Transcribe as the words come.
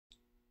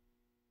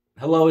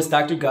Hello, it's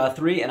Dr.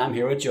 Guthrie, and I'm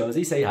here with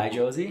Josie. Say hi,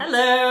 Josie.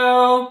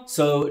 Hello.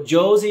 So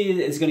Josie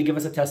is going to give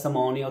us a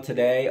testimonial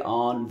today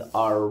on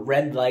our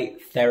red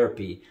light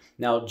therapy.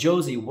 Now,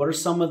 Josie, what are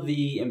some of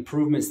the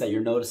improvements that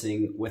you're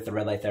noticing with the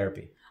red light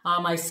therapy?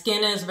 My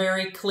skin is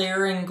very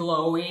clear and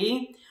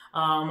glowy.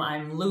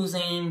 I'm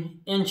losing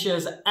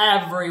inches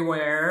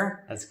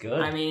everywhere. That's good.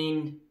 I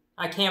mean,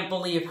 I can't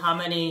believe how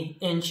many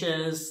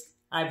inches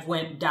I've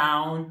went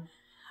down.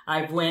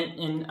 I've went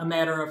in a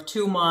matter of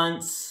 2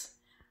 months.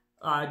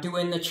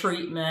 Doing the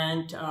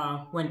treatment,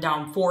 went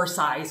down 4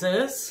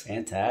 sizes.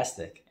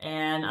 Fantastic.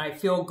 And I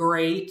feel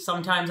great.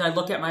 Sometimes I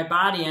look at my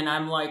body and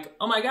I'm like,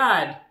 oh my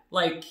God,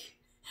 like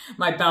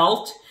my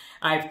belt,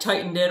 I've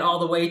tightened it all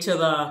the way to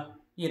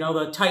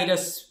the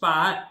tightest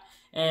spot,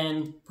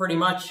 and pretty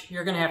much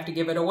you're going to have to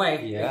give it away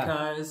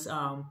because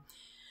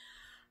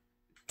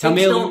things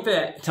don't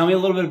fit. Tell me a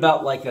little bit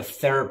about like the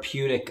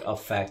therapeutic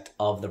effect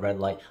of the red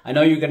light. I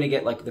know you're going to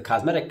get like the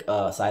cosmetic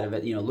side of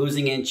it,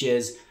 losing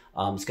inches.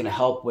 It's going to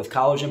help with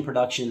collagen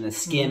production in the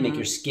skin, make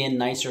your skin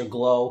nicer,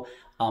 glow,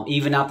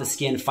 even out the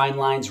skin, fine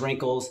lines,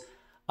 wrinkles.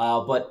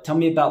 But tell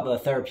me about the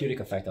therapeutic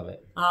effect of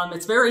it.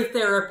 It's very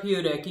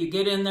therapeutic. You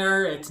get in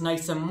there, it's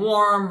nice and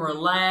warm,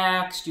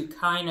 relaxed. You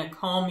kind of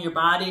calm your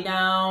body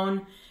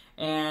down,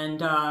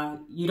 and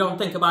you don't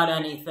think about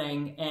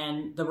anything.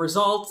 And the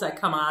results that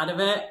come out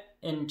of it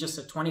in just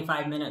a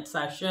 25-minute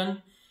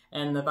session,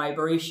 and the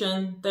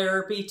vibration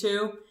therapy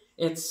too,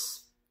 it's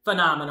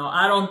phenomenal.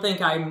 I don't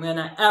think I'm going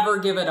to ever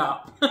give it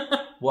up.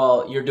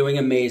 Well, you're doing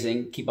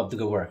amazing. Keep up the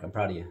good work. I'm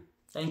proud of you.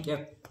 Thank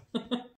you.